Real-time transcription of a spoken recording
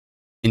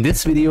In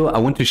this video, I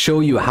want to show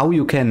you how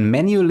you can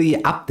manually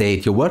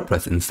update your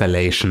WordPress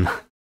installation.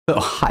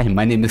 Hi,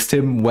 my name is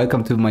Tim.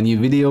 Welcome to my new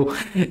video.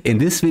 In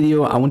this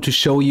video, I want to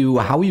show you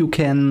how you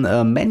can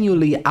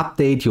manually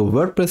update your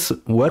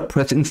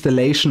WordPress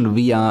installation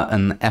via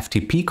an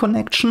FTP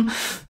connection.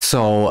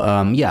 So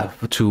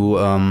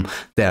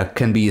there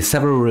can be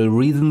several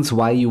reasons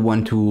why you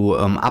want to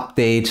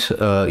update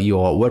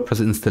your WordPress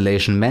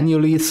installation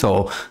manually.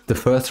 So the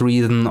first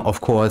reason,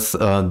 of course,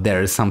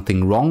 there is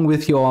something wrong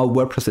with your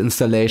WordPress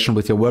installation,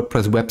 with your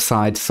WordPress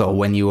website. So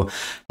when you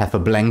have a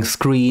blank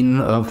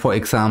screen, for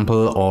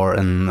example, or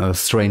a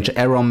strange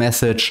error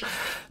message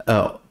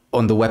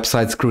on the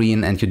website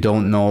screen and you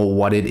don't know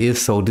what it is.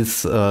 So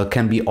this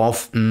can be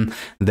often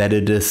that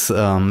it is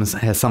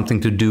has something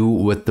to do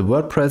with the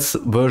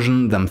WordPress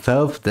version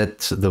themselves, that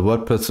the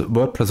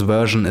WordPress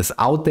version is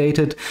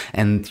outdated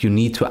and you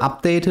need to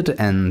update it.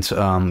 And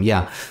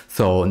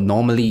so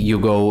normally you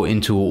go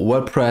into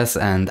WordPress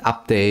and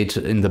update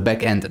in the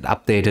backend and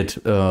update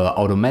it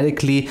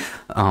automatically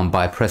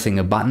by pressing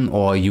a button,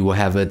 or you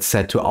have it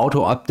set to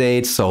auto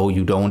update, so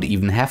you don't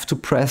even have to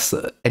press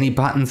any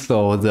buttons.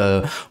 So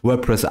the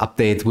WordPress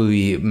updates will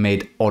be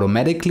made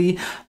automatically.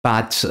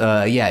 But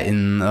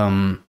in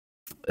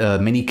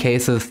many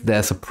cases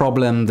there's a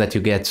problem that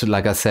you get,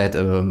 like I said,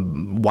 a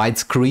white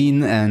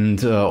screen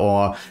and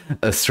or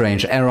a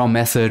strange error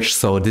message.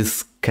 So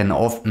this can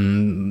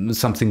often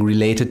something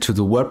related to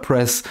the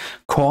WordPress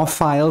core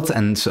files.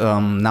 And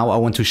now I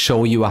want to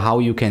show you how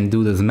you can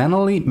do this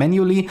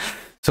manually.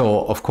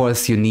 So of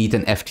course you need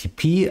an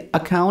FTP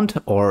account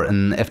or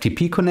an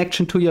FTP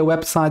connection to your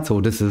website. So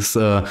this is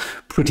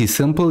pretty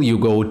simple. You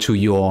go to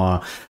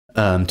your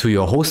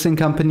hosting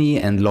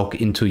company and log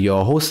into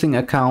your hosting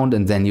account,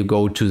 and then you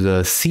go to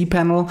the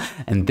CPanel,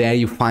 and there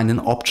you find an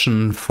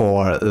option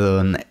for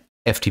an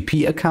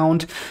FTP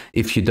account.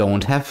 If you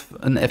don't have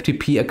an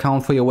FTP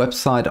account for your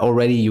website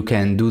already, you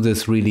can do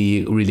this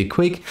really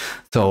quick.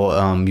 So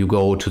you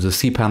go to the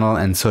cPanel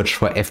and search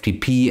for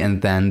FTP,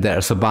 and then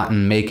there's a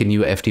button, make a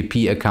new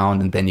FTP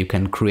account, and then you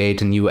can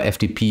create a new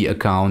FTP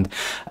account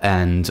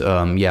and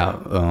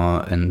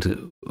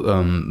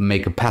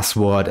make a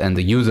password and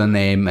a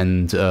username,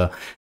 and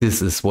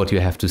this is what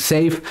you have to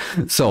save.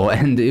 So,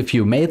 and if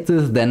you made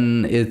this,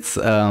 then it's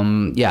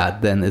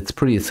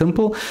pretty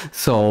simple.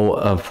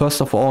 So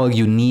first of all,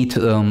 you need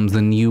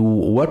the new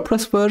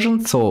WordPress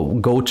version. So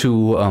go to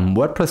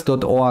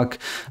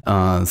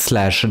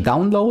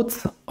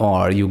wordpress.org/downloads,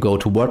 or you go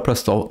to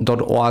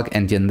wordpress.org,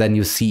 and then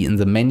you see in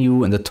the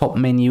menu, in the top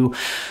menu,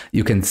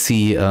 you can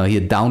see here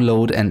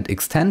download and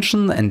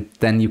extension, and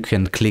then you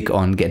can click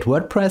on get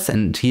WordPress,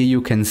 and here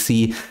you can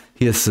see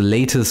here's the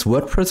latest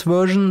WordPress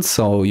version.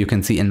 So you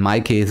can see in my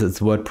case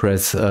it's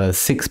WordPress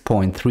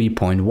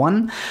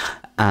 6.3.1,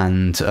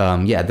 and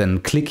then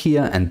click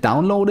here and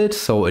download it.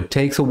 So it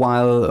takes a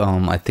while.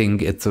 I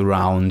think it's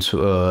around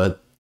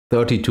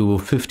 30 to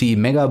 50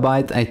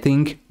 megabytes, I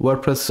think,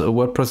 WordPress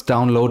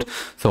download.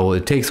 So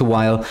it takes a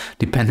while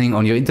depending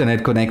on your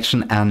internet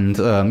connection. And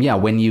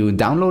when you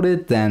download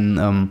it, then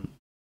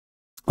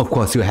of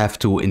course you have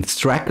to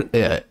extract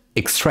the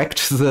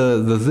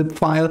zip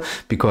file,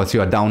 because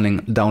you are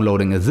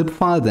downloading a zip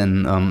file,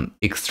 then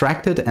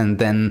extract it, and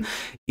then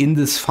in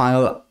this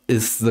file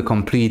is the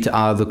complete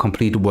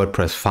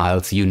WordPress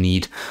files you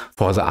need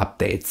for the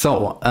update.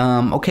 So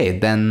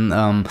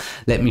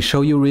let me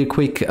show you real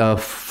quick.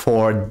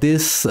 For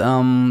this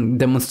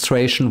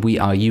demonstration, we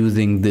are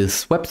using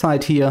this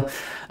website here.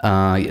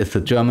 It's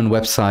a German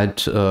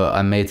website.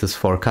 I made this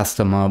for a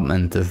customer,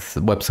 and this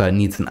website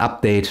needs an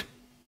update.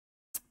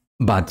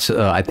 But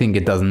I think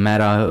it doesn't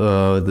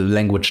matter, the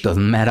language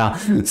doesn't matter.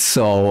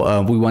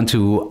 So we want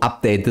to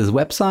update this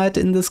website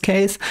in this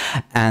case.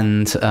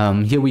 And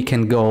here we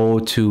can go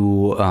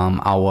to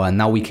our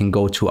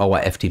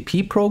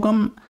FTP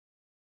program.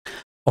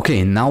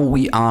 Okay, now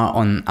we are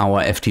on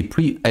our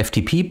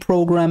FTP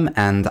program,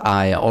 and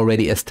I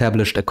already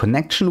established a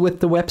connection with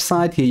the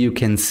website. Here you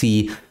can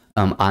see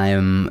I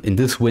am in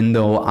this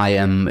window, I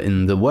am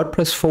in the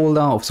WordPress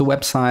folder of the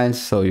website.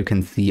 So you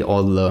can see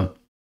all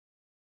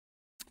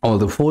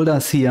the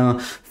folders here: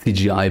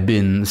 CGI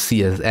bin,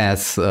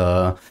 CSS,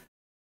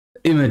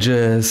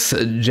 images,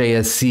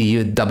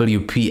 JSC,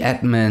 WP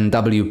admin,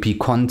 WP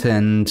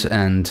content,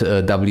 and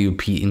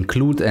WP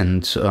include,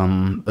 and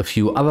a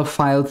few other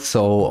files.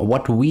 So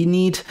what we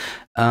need,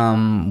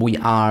 we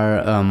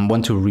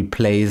want to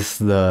replace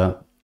the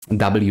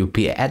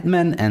WP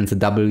admin and the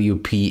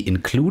WP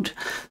include.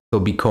 So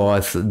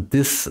because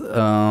these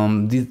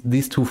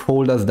two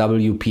folders,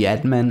 WP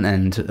admin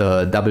and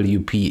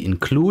WP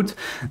include,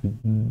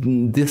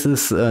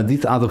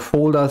 these are the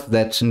folders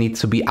that need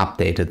to be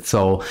updated.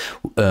 So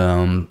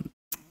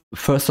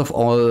first of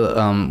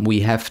all,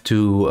 we have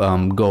to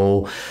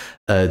go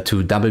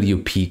to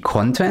WP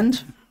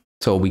content.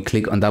 So we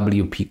click on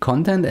WP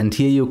content, and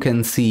here you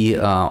can see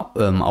our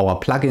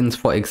plugins,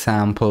 for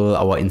example,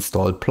 our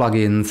installed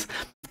plugins,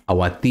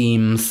 our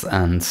themes,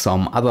 and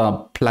some other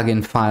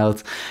plugin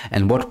files.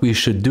 And what we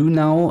should do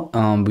now,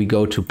 we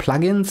go to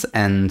plugins,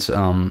 and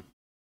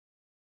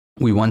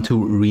we want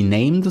to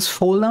rename this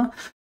folder.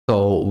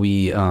 So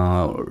we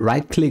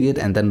right click it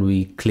and then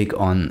we click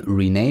on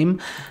rename.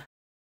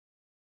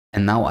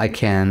 And now I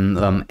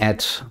can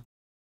add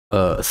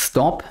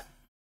stop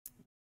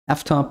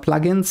after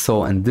plugins.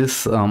 So, and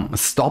this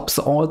stops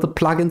all the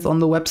plugins on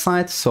the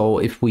website. So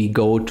if we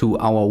go to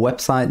our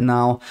website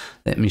now,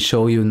 let me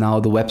show you now,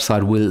 the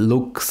website will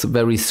look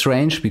very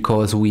strange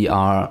because we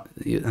are,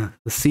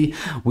 see,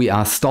 we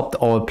are stopped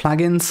all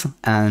plugins,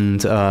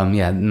 and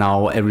yeah,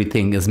 now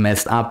everything is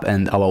messed up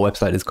and our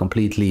website is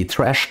completely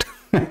trashed.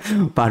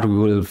 But we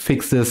will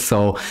fix this.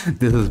 So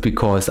this is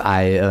because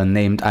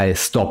I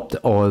stopped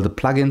all the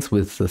plugins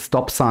with the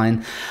stop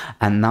sign,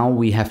 and now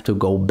we have to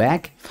go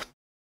back.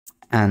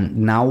 And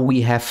now we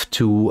have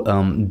to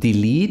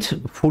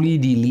fully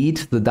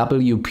delete the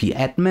WP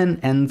admin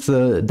and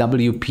the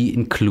WP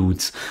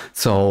includes.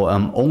 So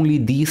only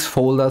these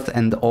folders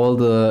and all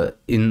the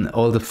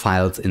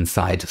files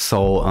inside.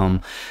 So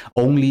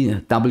only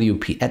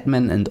WP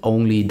admin and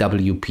only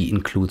WP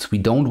includes. We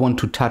don't want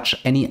to touch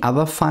any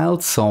other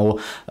files.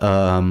 So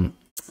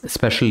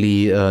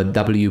especially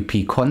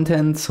WP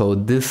content. So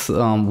this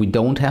we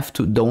don't have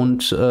to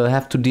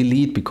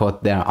delete, because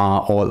there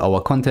are all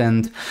our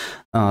content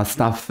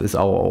stuff is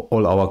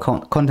all our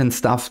content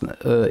stuff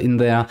in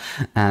there.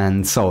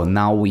 And so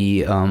now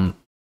we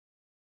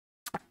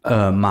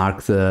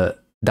mark the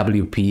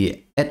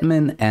WP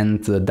admin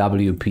and the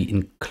WP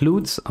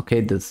includes.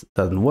 Okay, this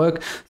doesn't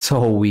work.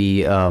 So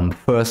we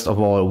first of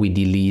all we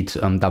delete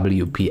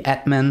WP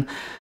admin.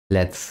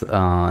 Let's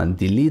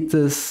delete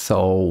this.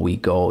 So we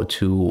go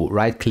to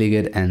right click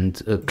it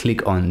and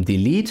click on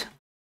delete.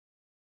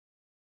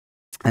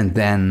 And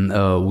then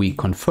we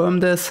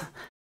confirm this.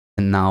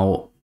 And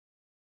now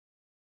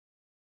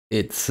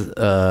it's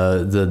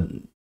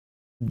the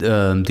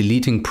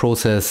deleting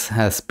process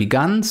has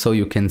begun. So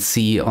you can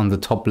see on the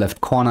top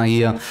left corner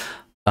here,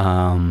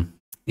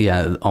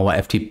 yeah, our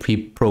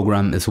FTP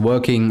program is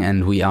working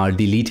and we are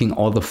deleting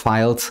all the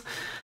files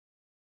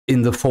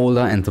in the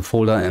folder and the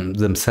folder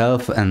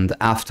themselves. And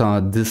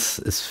after this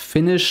is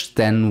finished,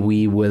 then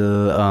we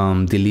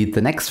will delete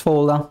the next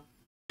folder.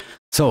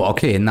 So,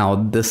 okay, now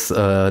this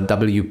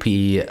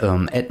WP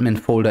admin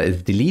folder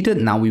is deleted.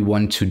 Now we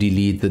want to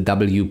delete the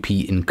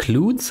WP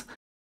includes.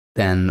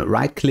 Then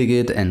right click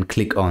it and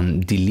click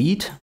on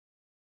delete.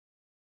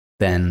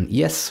 Then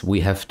yes,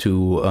 we have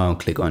to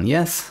click on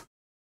yes.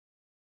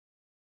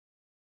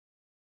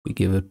 We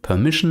give it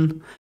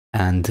permission.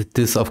 And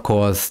this, of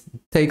course,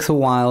 takes a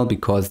while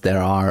because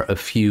there are a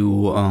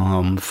few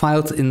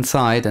files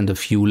inside and a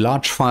few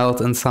large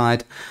files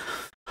inside.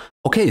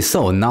 Okay,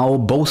 so now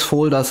both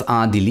folders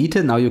are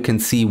deleted. Now you can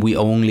see we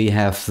only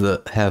have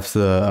the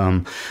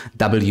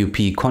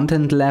WP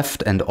content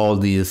left and all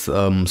these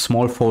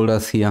small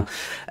folders here.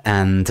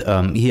 And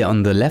here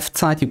on the left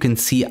side, you can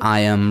see I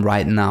am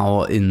right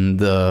now in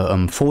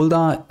the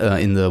folder,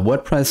 in the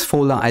WordPress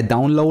folder I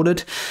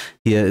downloaded.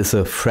 Here is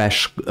a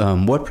fresh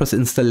WordPress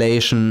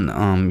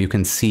installation. You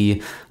can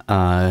see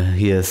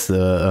here's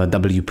the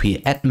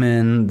WP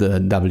admin, the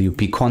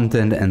WP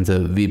content, and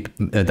the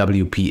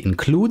WP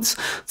includes.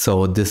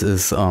 So this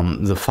is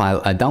the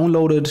file I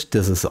downloaded.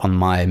 This is on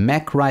my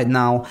Mac right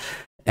now.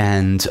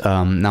 And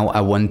now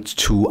I want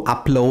to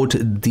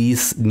upload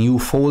these new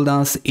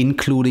folders,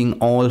 including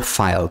all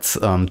files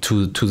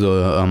to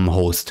the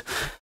host.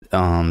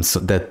 So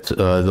that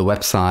the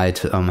website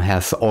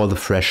has all the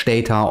fresh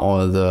data,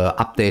 all the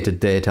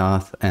updated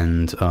data,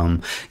 and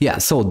yeah,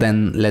 so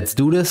then let's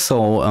do this.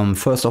 So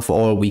first of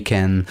all, we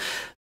can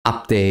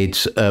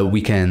update,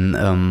 we can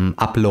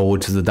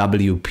upload the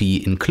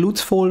WP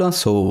includes folder.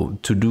 So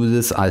to do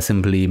this, I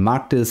simply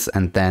mark this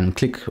and then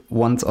click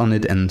once on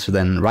it and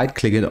then right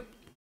click it.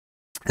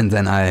 And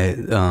then I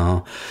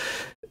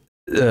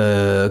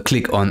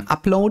click on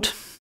upload.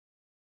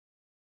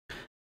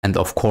 And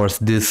of course,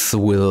 this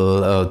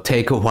will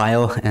take a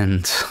while,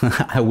 and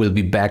I will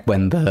be back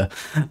when the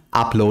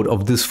upload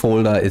of this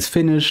folder is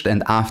finished.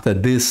 And after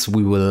this,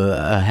 we will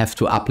have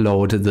to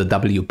upload the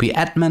WP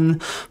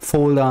admin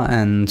folder,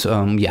 and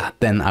yeah,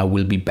 then I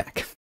will be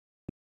back.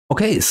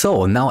 Okay,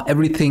 so now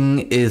everything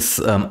is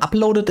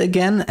uploaded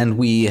again, and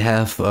we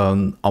have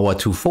our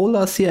two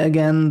folders here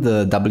again,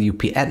 the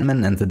WP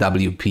admin and the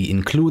WP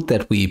include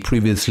that we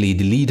previously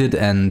deleted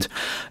and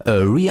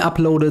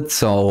re-uploaded.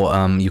 So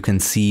you can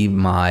see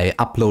my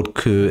upload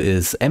queue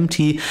is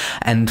empty,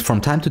 and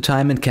from time to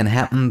time it can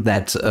happen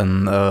that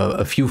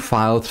a few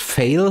files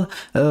fail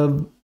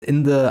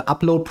in the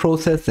upload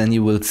process. Then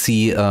you will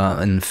see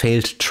a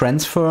failed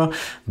transfer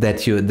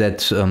that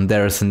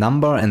there is a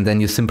number, and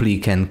then you simply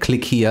can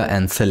click here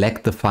and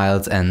select the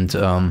files and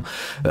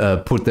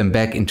put them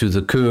back into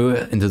the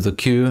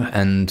queue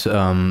and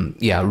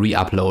yeah,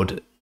 re-upload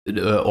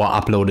or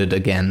upload it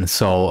again.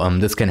 So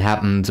this can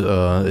happen.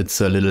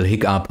 It's a little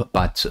hiccup,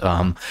 but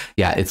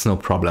yeah, it's no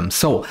problem.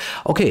 So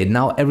okay,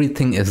 now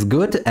everything is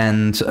good,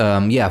 and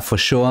yeah, for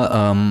sure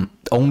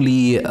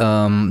only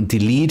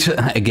delete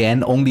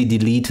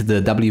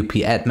the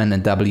WP admin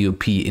and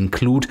WP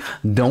include.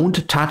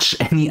 Don't touch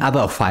any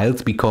other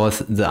files, because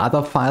the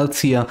other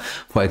files here,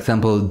 for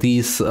example,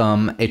 these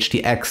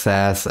HD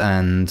access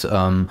and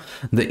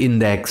the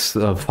index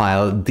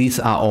file, these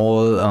are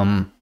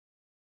all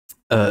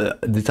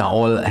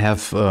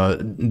have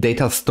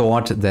data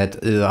stored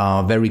that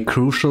are very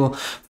crucial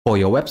for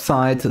your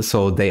website.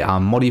 So they are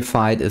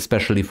modified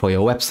especially for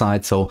your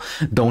website. So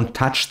don't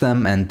touch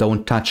them, and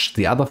don't touch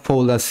the other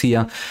folders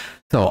here.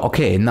 So,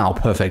 okay, now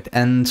perfect.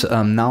 And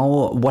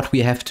now what we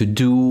have to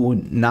do,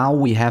 now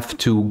we have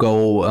to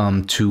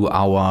go to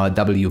our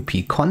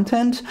WP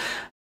content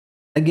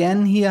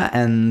again here,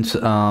 and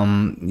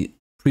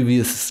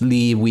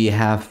previously we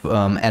have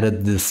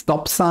added the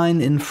stop sign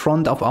in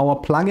front of our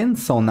plugin.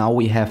 So now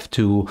we have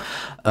to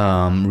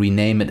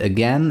rename it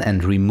again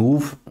and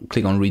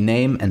click on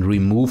rename and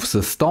remove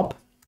the stop.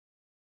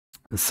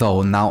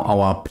 So now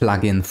our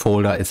plugin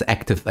folder is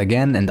active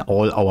again, and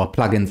all our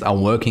plugins are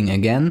working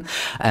again.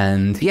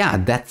 And yeah,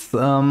 that's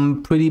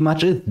pretty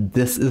much it.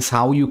 This is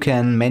how you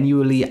can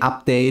manually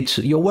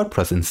update your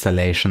WordPress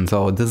installation.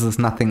 So this is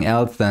nothing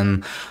else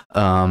than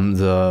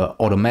the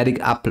automatic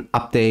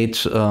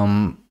update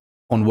on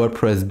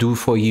WordPress do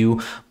for you,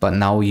 but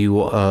now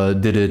you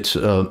did it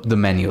the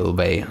manual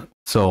way.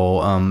 So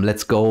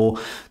let's go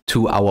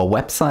to our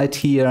website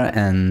here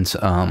and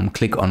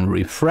click on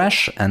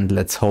refresh, and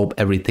let's hope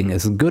everything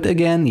is good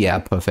again. Yeah,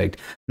 perfect.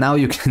 Now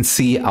you can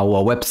see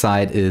our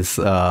website is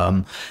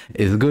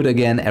good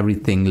again.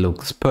 Everything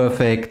looks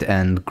perfect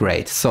and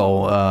great.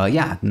 So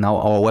yeah, now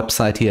our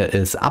website here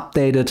is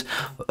updated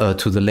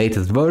to the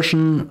latest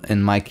version.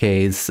 In my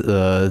case,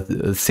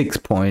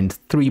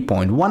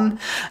 6.3.1,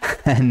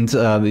 and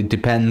it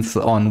depends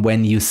on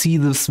when you see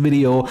this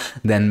video.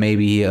 Then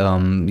maybe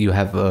you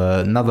have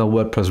another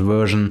WordPress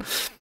version.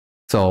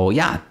 So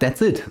yeah,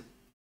 that's it.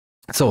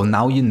 So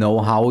now you know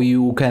how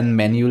you can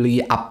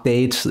manually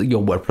update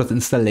your WordPress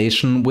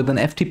installation with an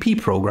FTP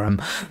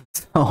program.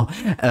 So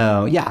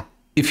yeah,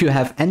 if you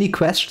have any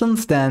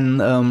questions,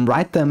 then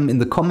write them in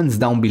the comments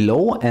down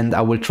below, and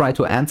I will try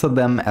to answer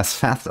them as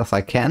fast as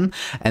I can.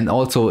 And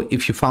also,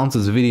 if you found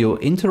this video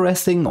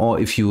interesting, or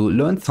if you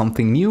learned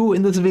something new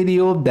in this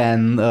video,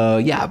 then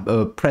yeah,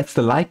 press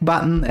the like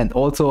button. And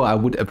also, I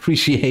would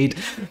appreciate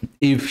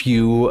if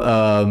you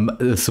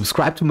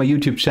subscribe to my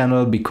YouTube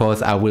channel,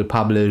 because I will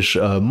publish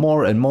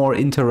more and more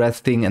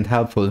interesting and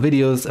helpful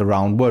videos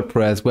around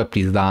WordPress, web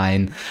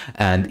design,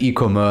 and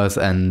e-commerce,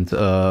 and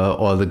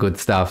all the good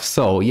stuff.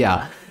 So yeah,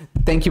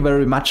 thank you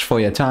very much for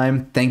your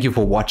time. Thank you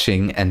for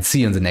watching, and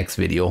see you in the next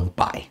video.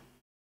 Bye.